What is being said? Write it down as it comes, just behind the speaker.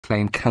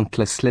claim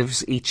countless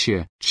lives each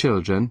year.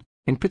 Children,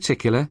 in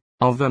particular,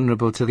 are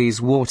vulnerable to these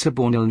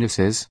waterborne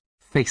illnesses,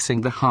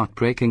 facing the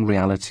heartbreaking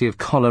reality of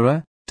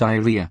cholera,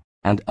 diarrhea,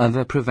 and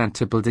other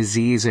preventable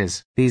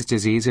diseases. These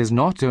diseases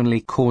not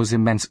only cause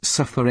immense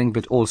suffering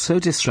but also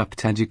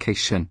disrupt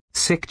education.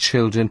 Sick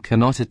children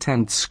cannot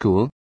attend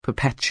school,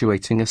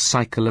 perpetuating a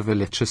cycle of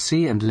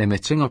illiteracy and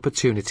limiting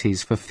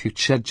opportunities for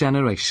future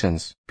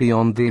generations.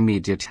 Beyond the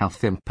immediate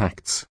health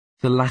impacts,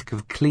 the lack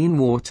of clean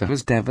water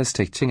has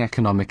devastating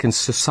economic and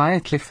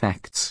societal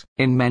effects.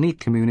 In many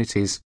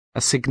communities,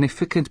 a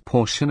significant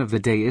portion of the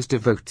day is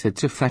devoted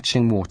to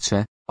fetching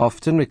water,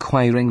 often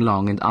requiring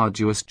long and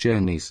arduous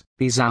journeys.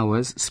 These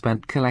hours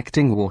spent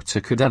collecting water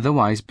could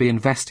otherwise be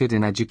invested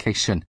in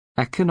education,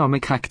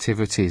 economic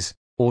activities,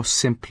 or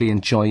simply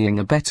enjoying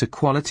a better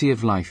quality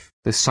of life.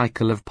 The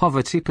cycle of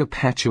poverty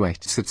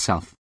perpetuates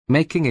itself,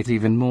 making it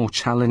even more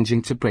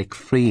challenging to break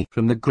free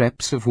from the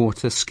grips of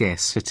water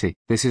scarcity.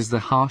 This is the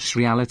harsh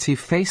reality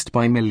faced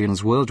by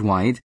millions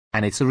worldwide,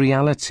 and it's a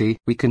reality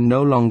we can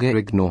no longer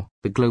ignore.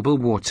 The global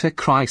water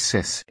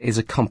crisis is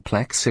a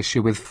complex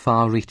issue with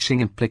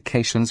far-reaching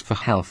implications for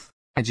health,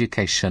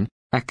 education,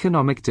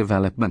 economic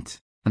development,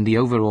 and the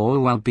overall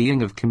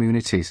well-being of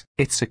communities.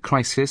 It's a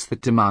crisis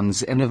that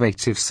demands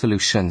innovative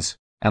solutions,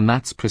 and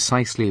that's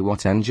precisely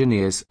what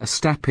engineers are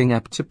stepping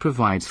up to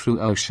provide through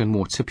ocean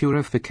water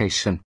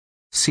purification.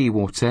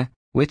 Seawater,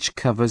 which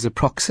covers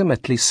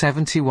approximately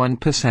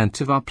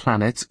 71% of our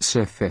planet's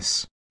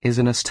surface, is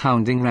an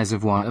astounding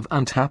reservoir of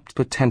untapped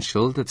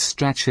potential that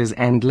stretches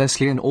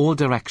endlessly in all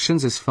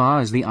directions as far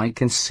as the eye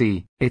can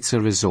see. It's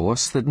a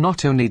resource that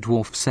not only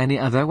dwarfs any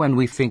other when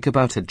we think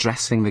about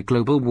addressing the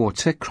global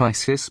water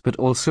crisis but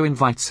also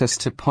invites us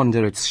to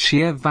ponder its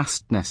sheer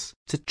vastness.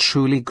 To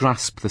truly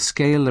grasp the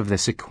scale of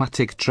this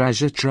aquatic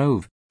treasure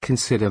trove,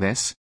 consider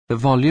this: the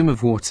volume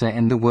of water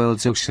in the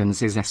world's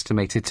oceans is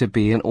estimated to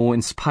be an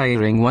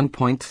awe-inspiring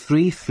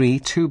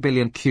 1.332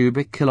 billion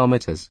cubic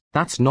kilometers.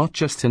 That's not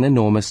just an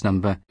enormous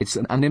number, it's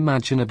an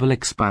unimaginable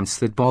expanse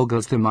that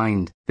boggles the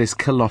mind. This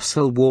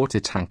colossal water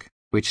tank,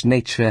 which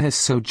nature has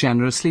so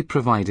generously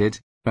provided,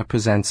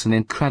 represents an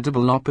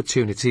incredible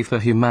opportunity for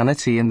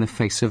humanity in the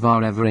face of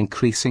our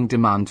ever-increasing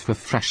demand for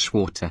fresh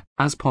water.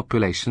 As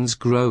populations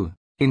grow,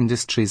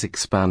 industries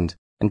expand,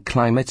 and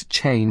climate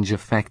change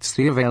affects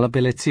the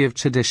availability of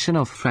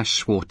traditional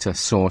freshwater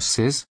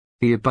sources,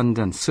 the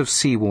abundance of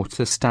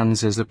seawater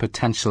stands as a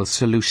potential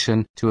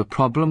solution to a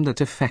problem that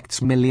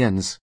affects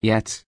millions.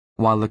 Yet,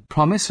 while the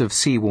promise of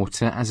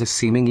seawater as a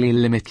seemingly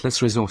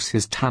limitless resource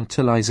is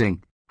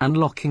tantalizing,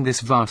 unlocking this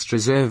vast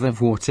reserve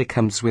of water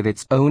comes with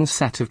its own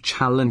set of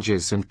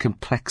challenges and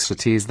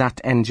complexities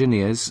that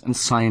engineers and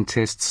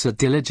scientists are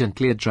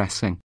diligently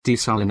addressing.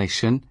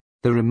 Desalination,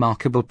 the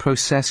remarkable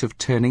process of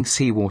turning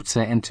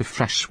seawater into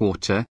fresh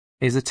water,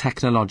 is a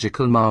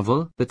technological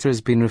marvel that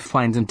has been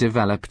refined and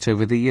developed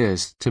over the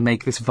years to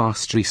make this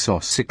vast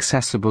resource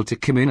accessible to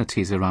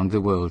communities around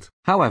the world.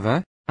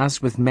 However, as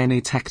with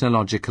many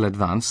technological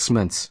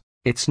advancements,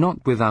 it's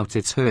not without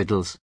its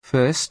hurdles.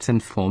 First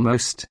and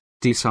foremost,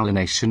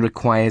 desalination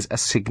requires a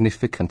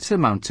significant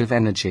amount of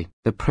energy.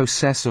 The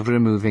process of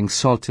removing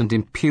salt and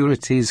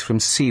impurities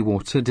from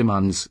seawater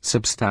demands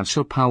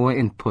substantial power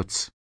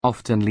inputs,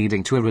 often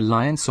leading to a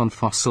reliance on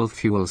fossil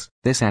fuels.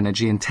 This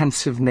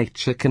energy-intensive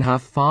nature can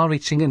have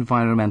far-reaching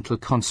environmental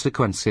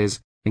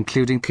consequences,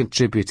 including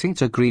contributing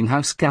to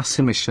greenhouse gas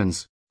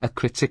emissions, a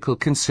critical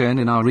concern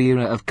in our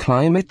era of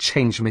climate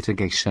change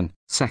mitigation.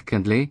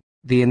 Secondly,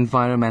 the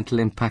environmental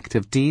impact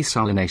of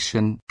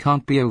desalination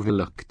can't be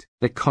overlooked.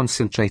 The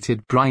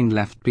concentrated brine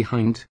left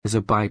behind as a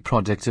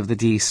byproduct of the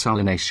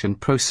desalination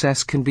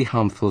process can be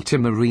harmful to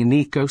marine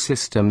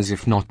ecosystems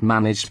if not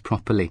managed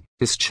properly.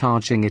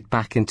 Discharging it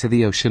back into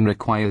the ocean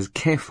requires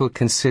careful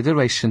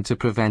consideration to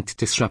prevent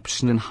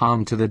disruption and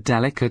harm to the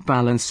delicate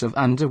balance of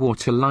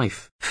underwater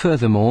life.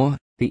 Furthermore,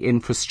 the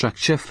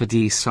infrastructure for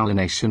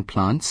desalination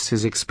plants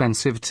is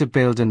expensive to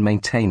build and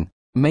maintain,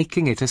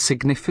 making it a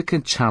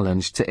significant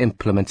challenge to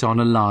implement on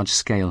a large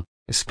scale,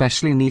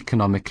 especially in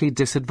economically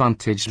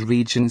disadvantaged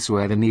regions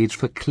where the need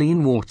for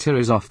clean water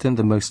is often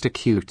the most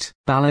acute.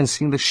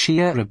 Balancing the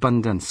sheer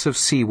abundance of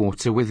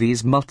seawater with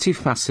these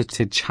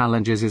multifaceted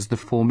challenges is the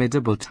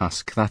formidable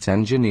task that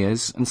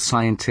engineers and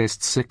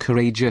scientists are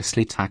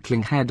courageously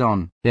tackling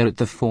head-on. They're at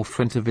the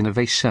forefront of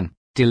innovation,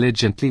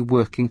 diligently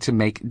working to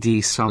make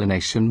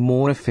desalination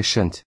more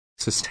efficient,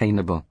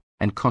 sustainable,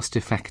 and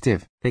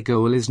cost-effective. Their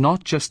goal is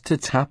not just to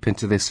tap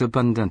into this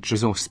abundant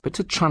resource but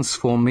to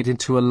transform it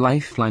into a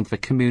lifeline for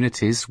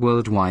communities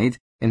worldwide,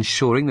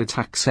 ensuring that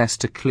access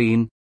to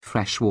clean,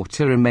 fresh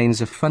water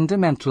remains a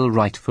fundamental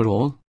right for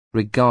all,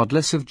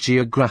 regardless of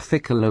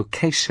geographical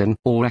location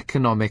or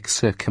economic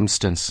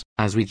circumstance.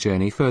 As we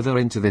journey further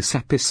into this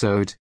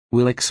episode,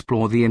 we'll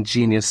explore the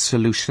ingenious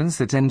solutions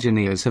that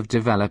engineers have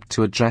developed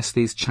to address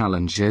these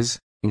challenges,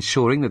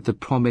 ensuring that the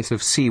promise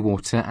of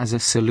seawater as a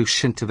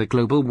solution to the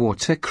global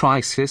water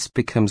crisis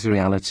becomes a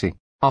reality,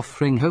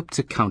 offering hope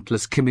to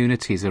countless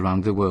communities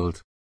around the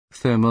world.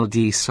 Thermal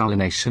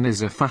desalination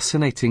is a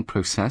fascinating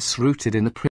process rooted in the